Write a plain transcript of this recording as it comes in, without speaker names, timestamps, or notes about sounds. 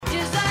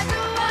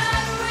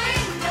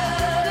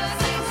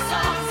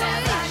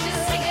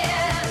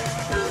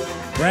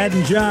Brad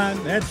and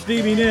John, that's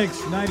Stevie Nicks,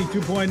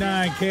 92.9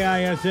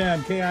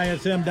 KISM,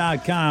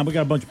 KISM.com. We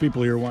got a bunch of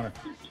people here who want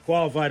to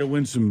qualify to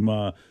win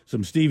some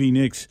Stevie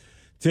Nicks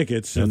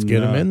tickets. Let's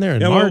get them in there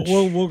in March.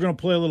 We're going to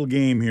play a little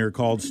game here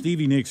called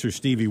Stevie Nicks or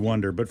Stevie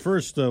Wonder. But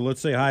first, let's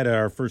say hi to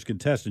our first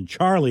contestant,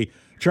 Charlie.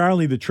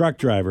 Charlie, the truck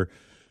driver.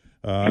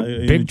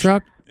 Big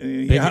truck?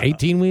 Big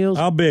 18 wheels?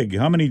 How big?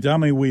 How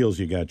many wheels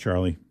you got,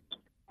 Charlie?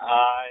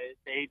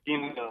 It's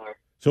 18-wheeler.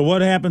 So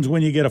what happens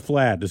when you get a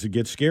flat? Does it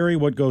get scary?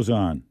 What goes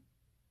on?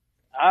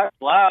 It's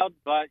loud,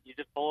 but you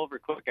just pull over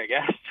quick, I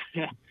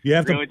guess. You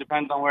have it really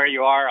depends on where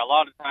you are. A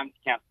lot of times you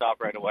can't stop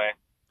right away.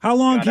 How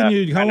long can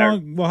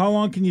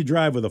you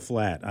drive with a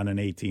flat on an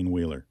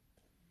 18-wheeler?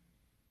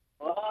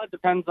 Well, it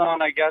depends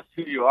on, I guess,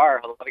 who you are.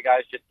 A lot of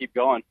guys just keep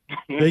going.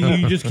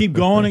 You just keep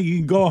going and you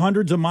can go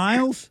hundreds of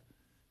miles?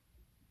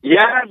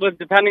 Yeah, but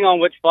depending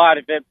on which flat.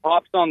 If it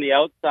pops on the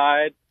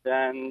outside,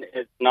 then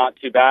it's not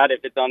too bad.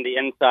 If it's on the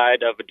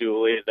inside of a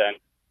dually, then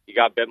you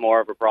got a bit more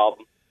of a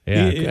problem.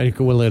 Yeah,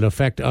 will it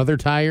affect other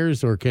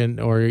tires, or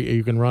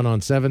you can run on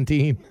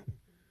 17?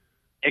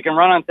 It can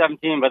run on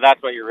 17, but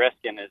that's what you're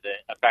risking, is it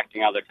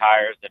affecting other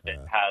tires. If it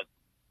has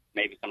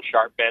maybe some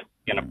sharp bits,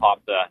 it's going to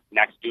pop the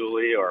next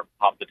dually or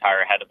pop the tire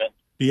ahead of it.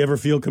 Do you ever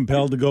feel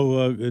compelled to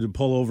go to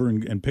pull over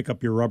and pick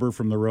up your rubber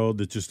from the road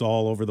that's just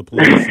all over the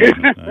place?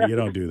 You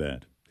don't do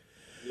that.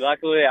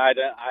 Luckily, I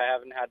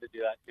haven't had to do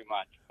that too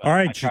much. All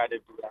right. I try to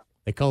do that.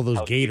 They call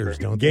those gators,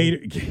 don't they?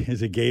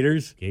 Is it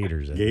gators?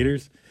 Gators.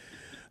 Gators.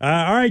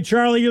 All right,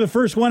 Charlie, you're the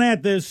first one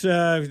at this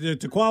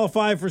to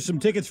qualify for some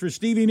tickets for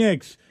Stevie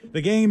Nicks.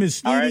 The game is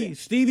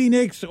Stevie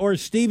Nicks or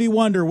Stevie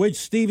Wonder. Which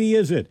Stevie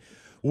is it?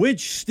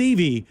 Which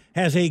Stevie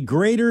has a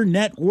greater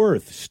net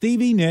worth,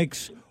 Stevie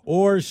Nicks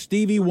or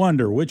Stevie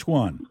Wonder? Which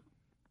one?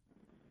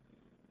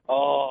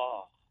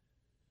 Oh.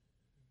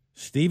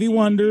 Stevie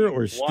Wonder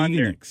or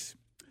Stevie Nicks?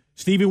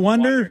 Stevie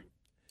Wonder?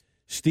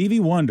 Stevie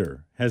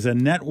Wonder has a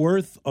net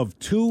worth of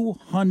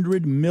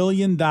 $200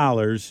 million.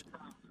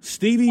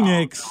 Stevie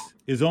Nicks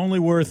is only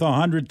worth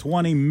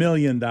 $120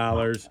 million.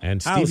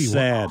 And How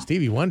sad.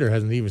 Stevie Wonder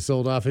hasn't even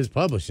sold off his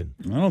publishing.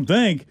 I don't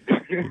think.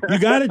 You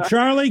got it,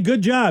 Charlie?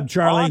 Good job,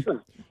 Charlie.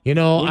 Awesome. You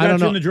know, I don't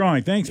know. In the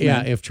drawing. Thanks,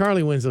 man. Yeah, if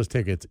Charlie wins those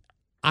tickets,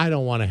 I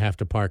don't want to have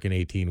to park an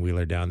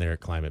 18-wheeler down there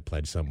at Climate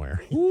Pledge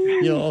somewhere.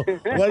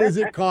 What does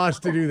it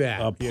cost to do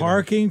that?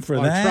 Parking for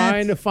that?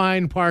 Trying to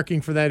find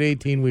parking for that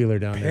 18-wheeler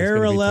down there.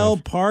 Parallel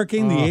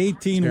parking, the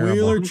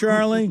 18-wheeler,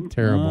 Charlie?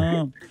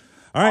 Terrible.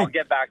 All right. I'll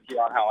get back to you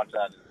on how much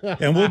that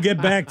is. And we'll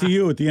get back to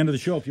you at the end of the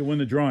show if you win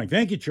the drawing.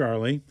 Thank you,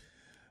 Charlie.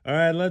 All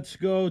right, let's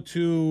go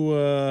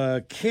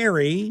to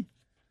Carrie,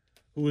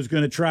 who is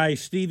going to try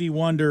Stevie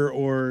Wonder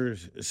or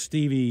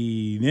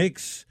Stevie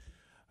Nicks.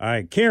 All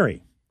right,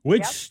 Carrie.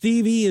 Which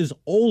Stevie is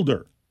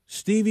older,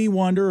 Stevie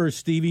Wonder or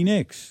Stevie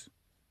Nicks?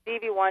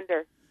 Stevie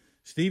Wonder.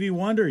 Stevie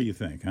Wonder, you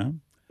think, huh?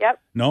 Yep.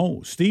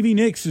 No, Stevie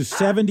Nicks is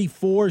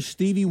 74.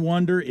 Stevie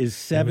Wonder is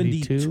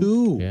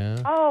 72.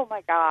 Yeah. Oh,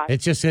 my God.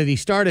 It's just that he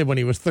started when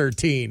he was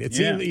 13. It's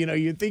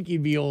you'd think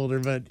he'd be older,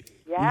 but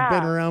he's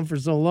been around for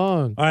so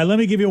long. All right, let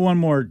me give you one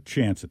more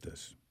chance at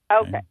this.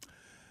 Okay.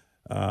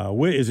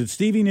 Is it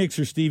Stevie Nicks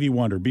or Stevie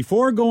Wonder?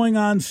 Before going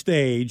on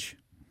stage,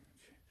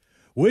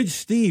 which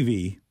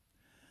Stevie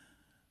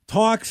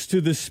talks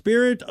to the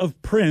spirit of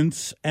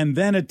Prince and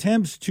then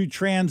attempts to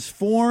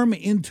transform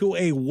into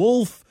a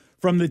wolf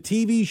from the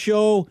TV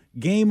show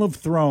Game of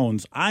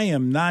Thrones? I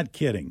am not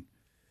kidding.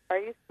 Are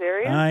you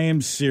serious? I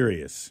am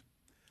serious.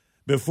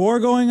 Before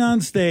going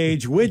on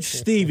stage, which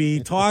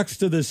Stevie talks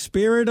to the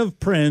spirit of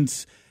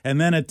Prince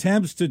and then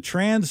attempts to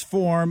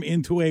transform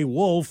into a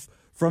wolf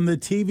from the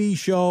TV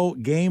show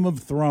Game of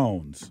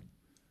Thrones?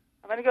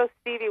 I'm going to go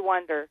Stevie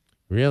Wonder.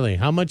 Really?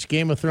 How much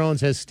Game of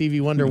Thrones has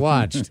Stevie Wonder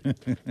watched?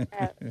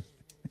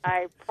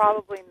 I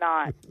probably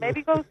not.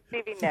 Maybe go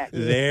Stevie Nicks.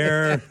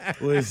 There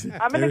was.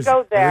 I'm going to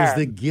go there. There's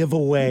the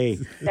giveaway.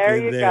 There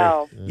you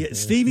go. Yeah,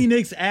 Stevie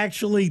Nicks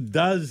actually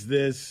does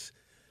this.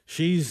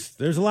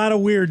 There's a lot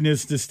of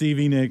weirdness to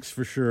Stevie Nicks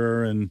for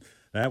sure, and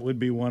that would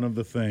be one of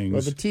the things.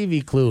 Well, the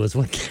TV clue is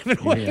what gave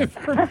it away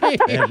for me.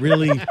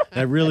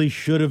 That really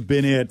should have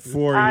been it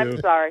for you. I'm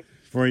sorry.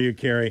 For you,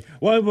 Carrie.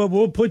 Well,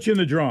 we'll put you in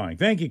the drawing.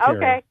 Thank you, Carrie.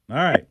 Okay. All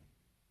right.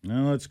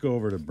 Now let's go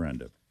over to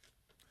Brenda.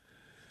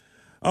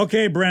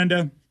 Okay,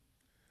 Brenda.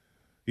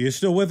 You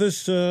still with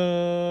us?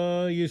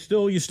 You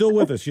still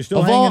with us? You're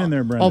still hanging in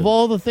there, Brenda. Of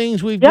all the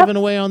things we've given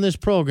away on this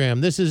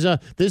program, this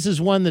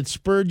is one that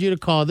spurred you to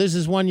call. This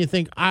is one you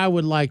think I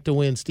would like to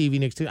win, Stevie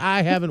Nicks.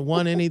 I haven't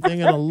won anything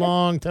in a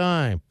long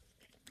time.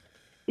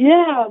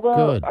 Yeah,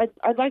 well, Good.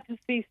 I'd like to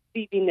see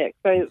Stevie Nicks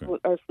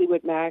or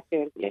Fleetwood Mac,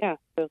 and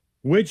So.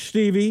 Which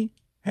Stevie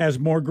has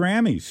more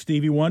Grammys,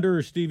 Stevie Wonder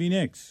or Stevie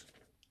Nicks?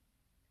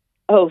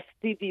 Oh,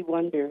 Stevie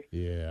Wonder.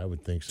 Yeah, I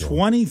would think so.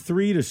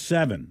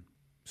 23-7,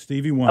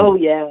 Stevie Wonder. Oh,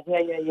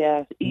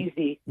 yeah.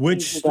 Easy.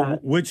 Which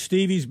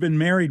Stevie's been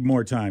married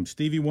more times,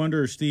 Stevie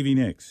Wonder or Stevie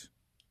Nicks?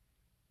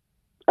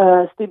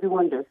 Stevie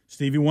Wonder.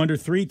 Stevie Wonder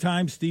 3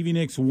 times, Stevie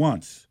Nicks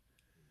once.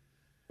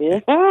 Yeah,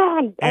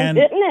 I'm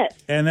hitting it.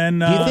 And then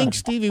Do you think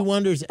Stevie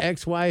Wonder's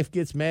ex-wife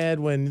gets mad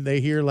when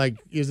they hear, like,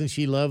 Isn't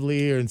She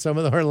Lovely? Or and some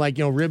of them are like,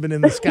 Ribbon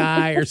in the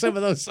Sky or some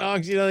of those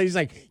songs, he's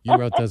like, you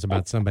wrote those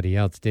about somebody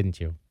else, didn't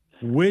you?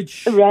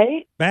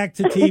 Right? Back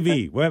to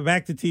TV. Well,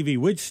 back to TV.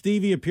 Which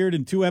Stevie appeared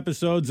in 2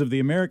 episodes of the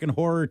American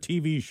Horror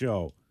TV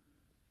show?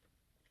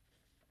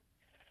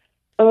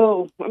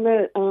 Oh, I'm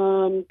going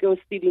to go with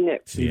Stevie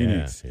Nicks. Stevie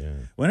Nicks. Yeah.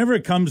 Whenever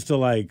it comes to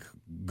like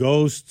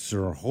ghosts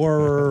or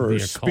horror or The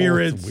occult,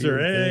 spirits or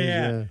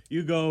weird things,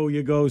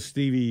 you go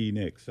Stevie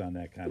Nicks on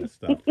that kind of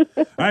stuff.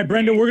 All right,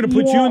 Brenda, we're going to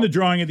put you in the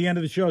drawing at the end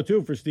of the show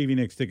too for Stevie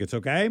Nicks tickets,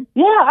 okay?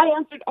 Yeah, I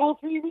answered all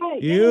 3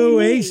 right. You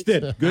Yay. aced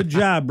it. Good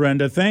job,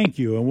 Brenda. Thank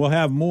you. And we'll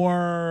have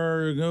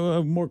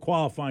more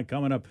qualifying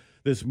coming up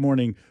this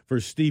morning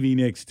for Stevie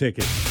Nicks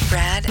tickets.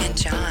 Brad and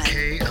John.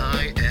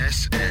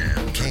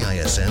 KISN.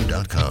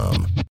 KISN.com.